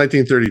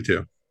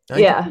 1932.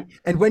 Yeah.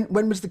 And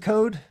when was the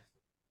code?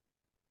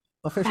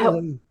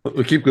 Officially?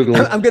 We'll keep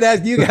Googling. I'm going to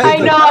ask you guys. I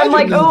know. I'm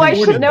like, I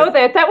should know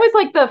that. That was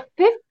like the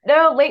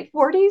late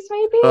 40s,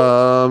 maybe.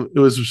 It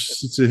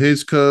was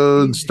Hays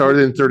Code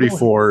started in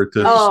 34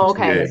 to. Oh,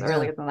 okay, it's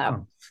earlier than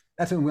that.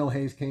 That's when Will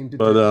Hayes came to.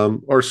 But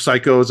or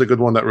Psycho is a good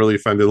one that really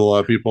offended a lot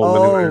of people.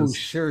 Oh,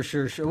 sure.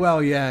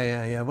 Well,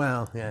 yeah.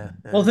 Well, yeah.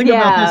 Well, think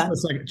about this for a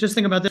second. Just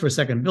think about this for a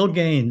second. Bill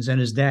Gaines and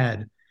his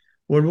dad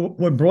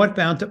were brought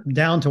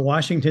down to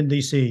Washington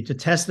D.C. to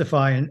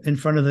testify in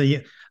front of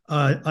the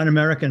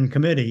Un-American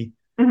Committee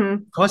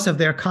because of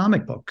their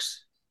comic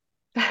books.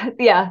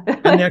 Yeah.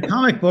 And their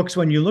comic books,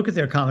 when you look at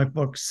their comic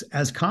books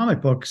as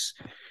comic books,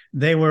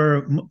 they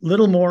were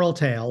little moral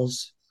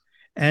tales.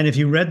 And if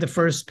you read the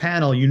first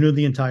panel, you knew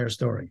the entire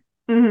story.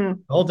 The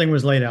whole thing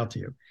was laid out to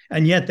you.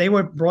 And yet they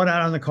were brought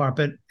out on the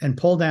carpet and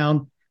pulled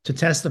down to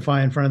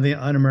testify in front of the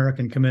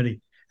Un-American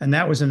Committee. And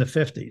that was in the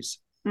 50s.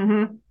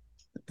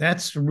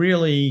 That's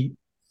really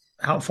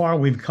how far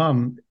we've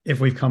come, if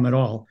we've come at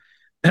all.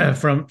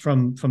 From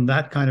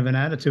that kind of an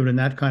attitude and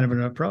that kind of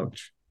an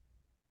approach.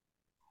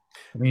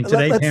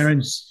 Today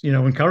parents,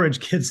 encourage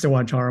kids to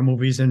watch horror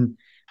movies and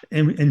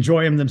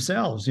enjoy them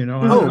themselves. I'm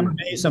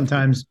amazed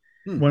sometimes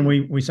when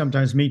we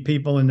sometimes meet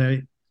people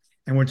and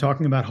we're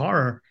talking about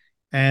horror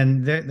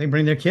and they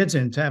bring their kids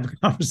in to have a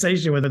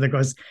conversation with it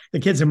because the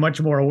kids are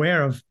much more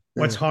aware of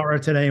what's horror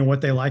today and what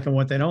they like and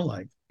what they don't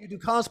like. You do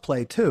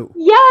cosplay too.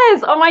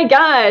 Yes. Oh my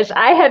gosh.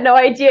 I had no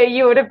idea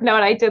you would have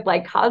known I did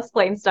like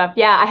cosplay and stuff.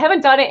 Yeah. I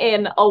haven't done it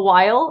in a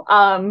while.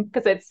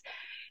 Because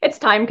it's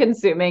time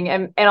consuming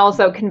and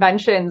also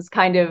conventions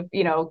kind of,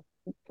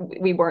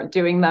 we weren't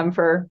doing them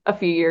for a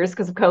few years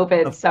because of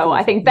COVID. So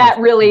I think that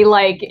really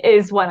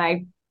is when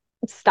I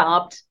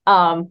stopped.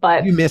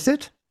 But you miss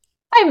it?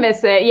 I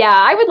miss it. Yeah.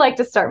 I would like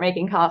to start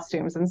making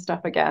costumes and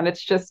stuff again.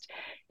 It's just,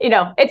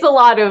 it's a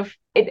lot of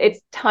it's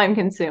time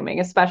consuming,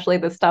 especially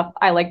the stuff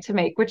I like to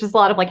make, which is a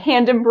lot of like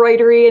hand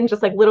embroidery and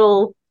just like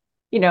little,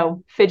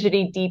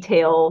 fidgety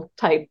detail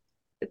type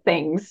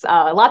things.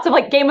 Lots of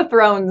like Game of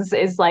Thrones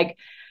is like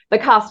the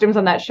costumes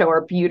on that show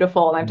are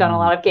beautiful. And I've done a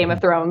lot of Game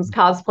of Thrones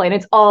cosplay, and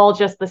it's all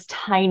just this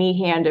tiny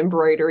hand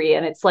embroidery.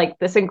 And it's like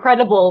this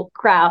incredible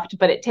craft,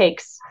 but it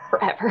takes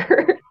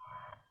forever.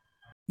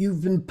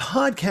 You've been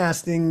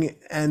podcasting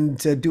and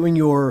doing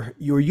your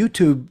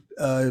YouTube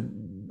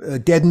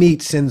Dead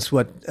Meat since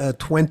what,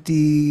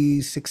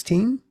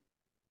 2016?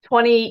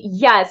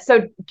 Yes.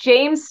 So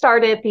James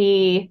started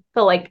the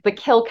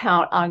kill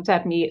count on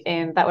Dead Meat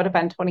that would have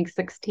been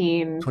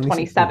 2016,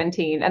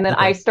 2017. And then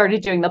I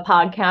started doing the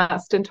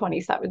podcast in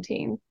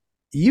 2017.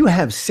 You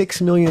have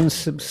 6 million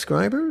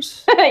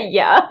subscribers?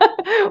 Yeah.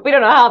 We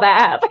don't know how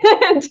that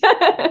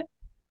happened.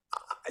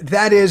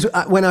 That is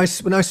when I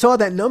saw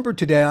that number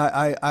today,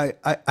 I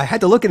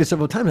had to look at it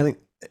several times. I think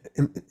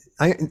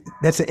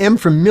that's an M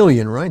for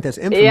million, right? That's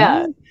M for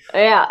million.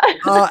 Yeah.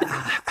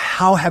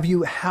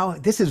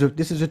 This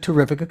is a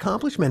terrific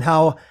accomplishment.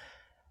 How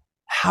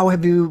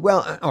have you?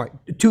 Well, all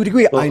right, to a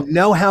degree, I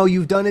know how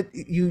you've done it.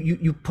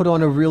 You put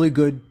on a really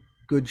good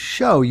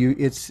show.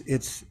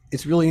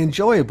 It's really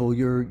enjoyable.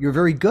 You're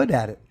very good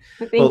at it.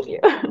 Thank you.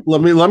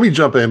 Let me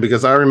jump in,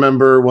 because I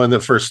remember when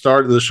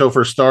the show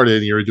first started,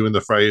 and you were doing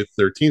the Friday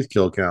the 13th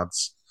kill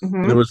counts.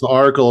 And there was an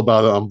article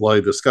about it on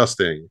Bloody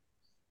Disgusting,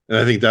 and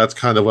I think that's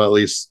kind of what at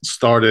least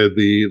started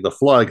the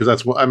flood, because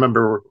that's what I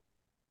remember.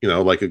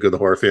 Like a good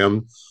horror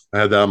fan, I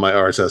had that on my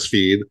RSS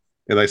feed,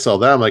 and I saw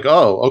that. I'm like,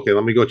 oh, okay,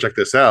 let me go check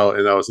this out,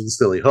 and I was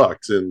instantly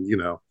hooked. And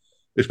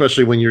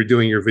especially when you're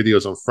doing your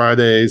videos on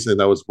Fridays, and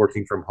I was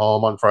working from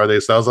home on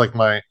Fridays, so that was like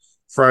my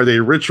Friday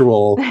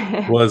ritual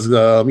was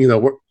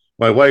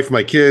my wife,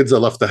 my kids, I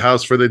left the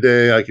house for the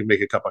day. I can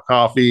make a cup of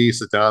coffee,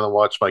 sit down and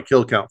watch my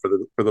kill count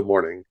for the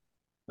morning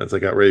as I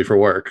got ready for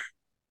work.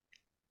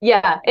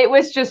 Yeah, it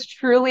was just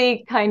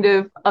truly kind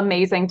of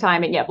amazing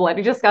time. And yeah,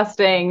 Bloody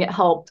Disgusting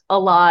helped a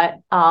lot.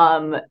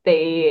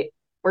 They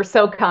were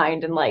so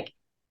kind and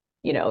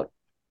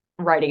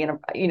writing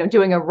and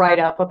doing a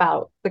write-up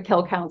about the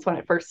kill counts when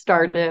it first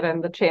started,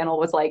 and the channel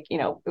was like,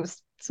 it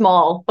was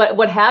small. But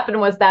what happened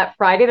was that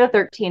Friday the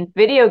 13th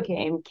video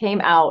game came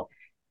out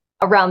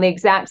around the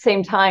exact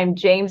same time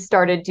James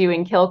started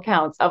doing kill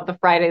counts of the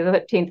Friday the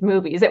 13th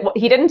movies.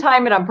 He didn't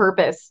time it on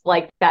purpose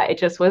like that. It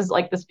just was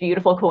like this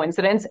beautiful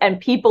coincidence. And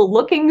people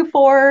looking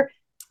for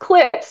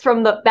clips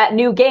from that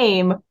new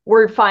game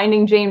were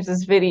finding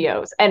James's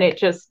videos. And it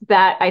just,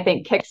 that I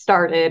think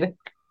kickstarted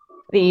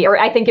or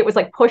I think it was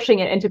like pushing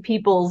it into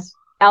people's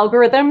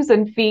algorithms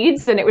and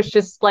feeds. And it was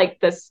just like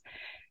this,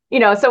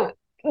 so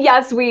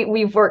yes,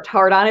 we've worked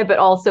hard on it, but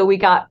also we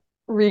got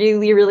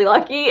really, really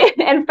lucky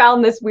and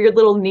found this weird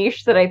little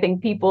niche that I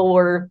think people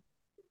were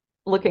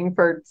looking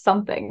for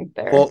something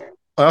there. Well,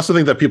 I also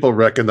think that people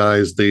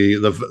recognize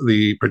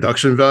the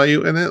production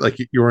value in it. Like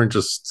it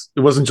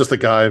wasn't just a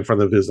guy in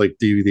front of his like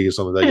DVD or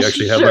something. That you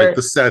actually have like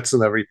the sets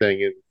and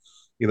everything, and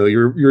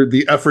you're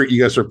the effort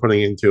you guys are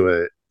putting into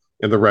it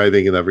and the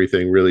writing and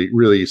everything really,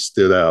 really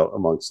stood out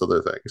amongst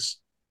other things.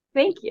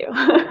 Thank you.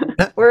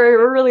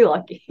 We're really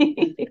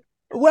lucky.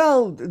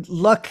 Well,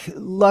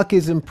 luck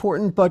is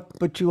important, but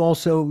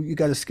you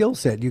got a skill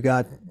set. You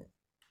got,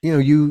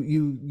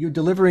 you're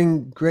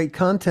delivering great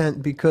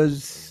content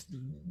because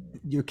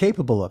you're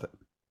capable of it.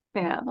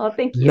 Yeah. Well,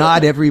 thank you.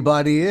 Not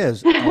everybody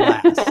is,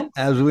 alas,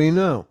 as we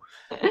know.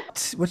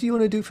 What do you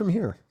want to do from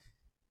here?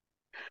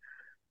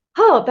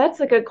 Oh, that's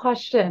a good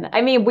question.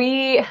 I mean,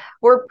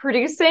 we're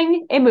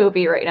producing a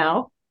movie right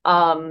now.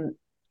 I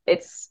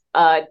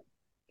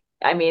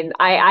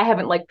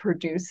haven't like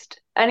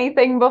produced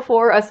anything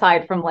before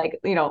aside from like,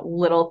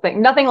 little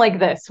thing, nothing like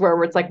this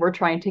where it's like, we're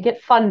trying to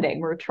get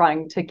funding. We're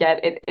trying to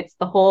get it. It's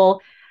the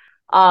whole,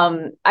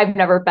 I've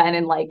never been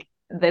in like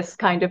this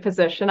kind of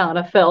position on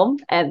a film.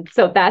 And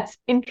so that's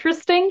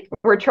interesting.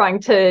 We're trying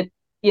to,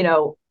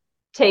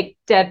 take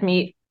Dead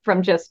Meat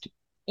from just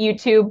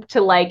YouTube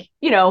to like,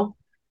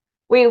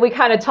 we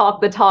kind of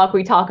talk the talk.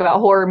 We talk about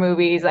horror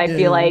movies. I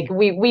feel like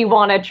we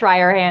want to try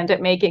our hand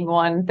at making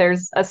one.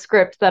 There's a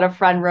script that a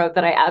friend wrote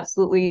that I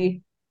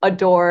absolutely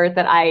adore,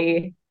 that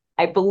I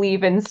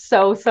believe in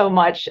so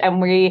much.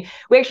 And we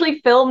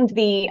actually filmed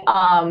the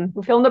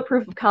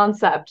proof of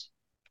concept.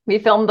 We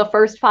filmed the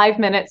first 5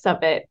 minutes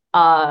of it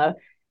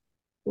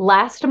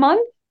last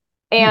month.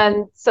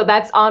 And so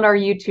that's on our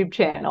YouTube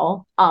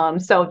channel.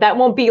 So that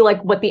won't be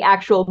like what the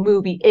actual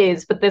movie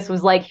is, but this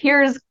was like,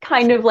 here's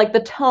kind of like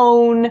the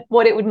tone,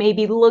 what it would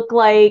maybe look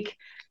like.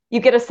 You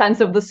get a sense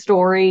of the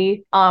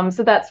story.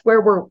 So that's where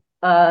we're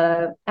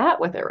at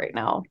with it right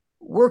now.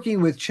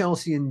 Working with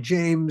Chelsea and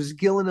James,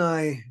 Gil and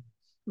I,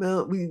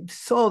 we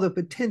saw the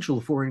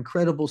potential for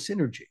incredible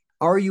synergy.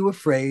 Are You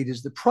Afraid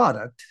is the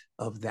product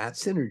of that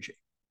synergy.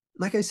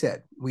 Like I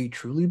said, we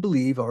truly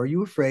believe Are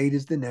You Afraid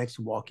is the next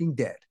Walking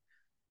Dead,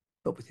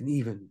 but with an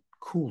even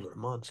cooler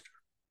monster.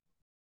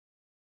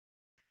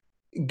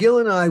 Gil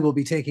and I will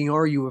be taking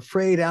Are You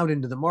Afraid out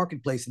into the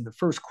marketplace in the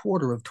first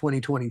quarter of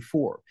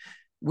 2024.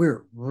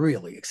 We're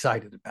really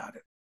excited about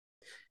it.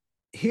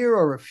 here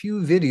are a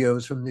few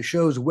videos from the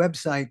show's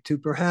website to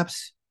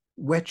perhaps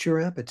whet your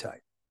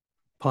appetite.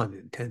 Pun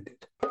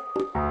intended.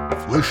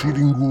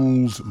 Flesh-eating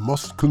ghouls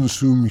must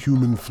consume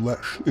human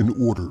flesh in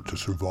order to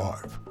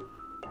survive.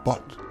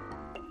 But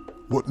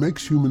what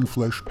makes human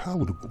flesh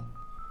palatable,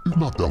 if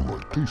not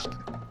downright tasty,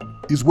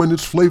 is when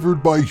it's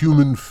flavored by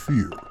human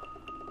fear.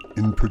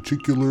 In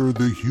particular,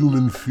 the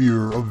human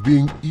fear of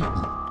being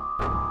eaten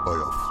by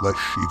a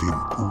flesh-eating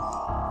ghoul.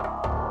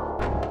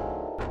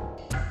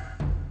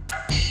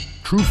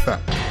 True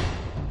fact,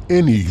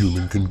 any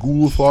human can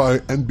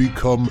ghoulify and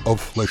become a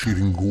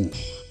flesh-eating ghoul,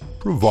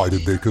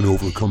 provided they can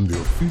overcome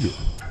their fear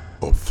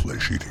of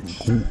flesh-eating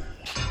ghouls.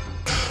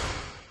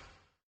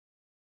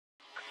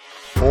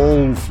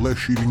 All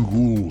flesh-eating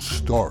ghouls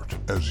start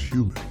as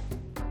human.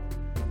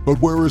 But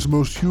whereas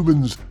most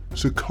humans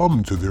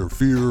succumb to their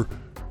fear,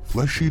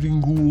 flesh-eating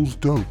ghouls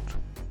don't.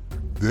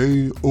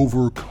 They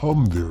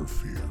overcome their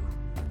fear.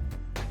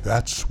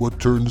 That's what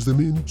turns them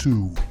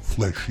into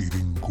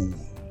flesh-eating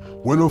ghouls.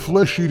 When a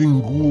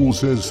flesh-eating ghoul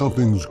says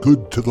something's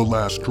good to the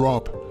last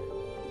drop,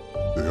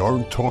 they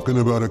aren't talking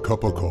about a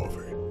cup of coffee.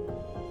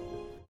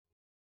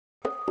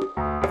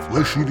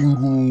 Flesh-eating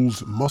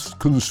ghouls must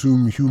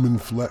consume human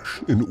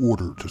flesh in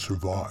order to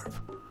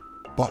survive.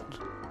 But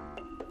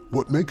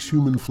what makes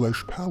human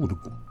flesh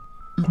palatable,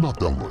 if not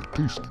downright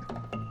tasty,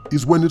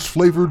 is when it's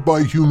flavored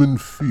by human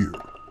fear.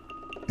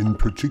 In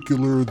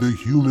particular, the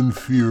human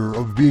fear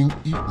of being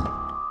eaten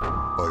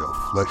by a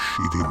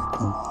flesh-eating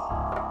ghoul.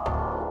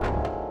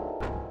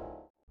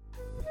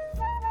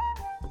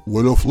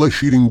 When a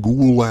flesh-eating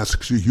ghoul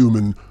asks a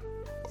human,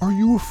 "Are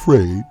you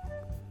afraid?"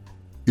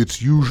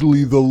 it's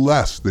usually the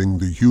last thing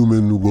the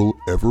human will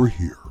ever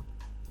hear.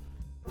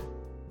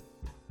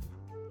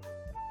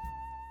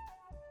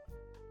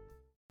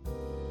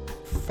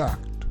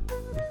 Fact: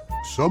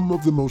 some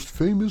of the most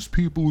famous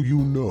people you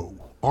know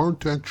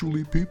aren't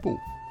actually people.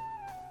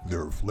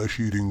 They're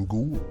flesh-eating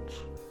ghouls.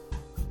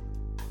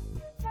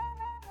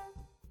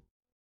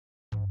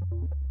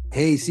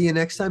 Hey, see you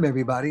next time,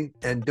 everybody.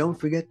 And don't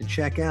forget to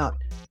check out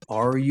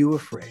Are You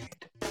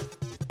Afraid?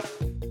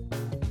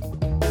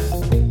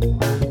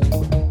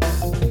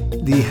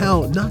 The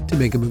How Not to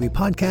Make a Movie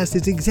podcast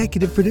is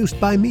executive produced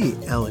by me,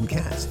 Alan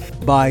Katz,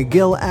 by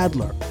Gil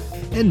Adler,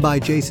 and by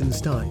Jason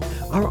Stein.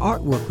 Our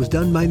artwork was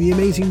done by the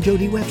amazing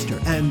Jody Webster,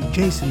 and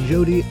Jason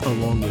Jody,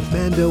 along with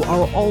Mando,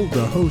 are all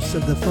the hosts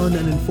of the fun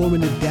and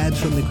informative Dads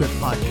from the Crypt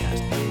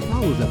podcast.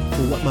 Follow them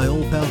for what my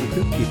old pal the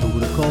Crypt Keeper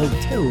would have called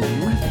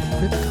terrific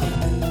crypt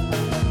content.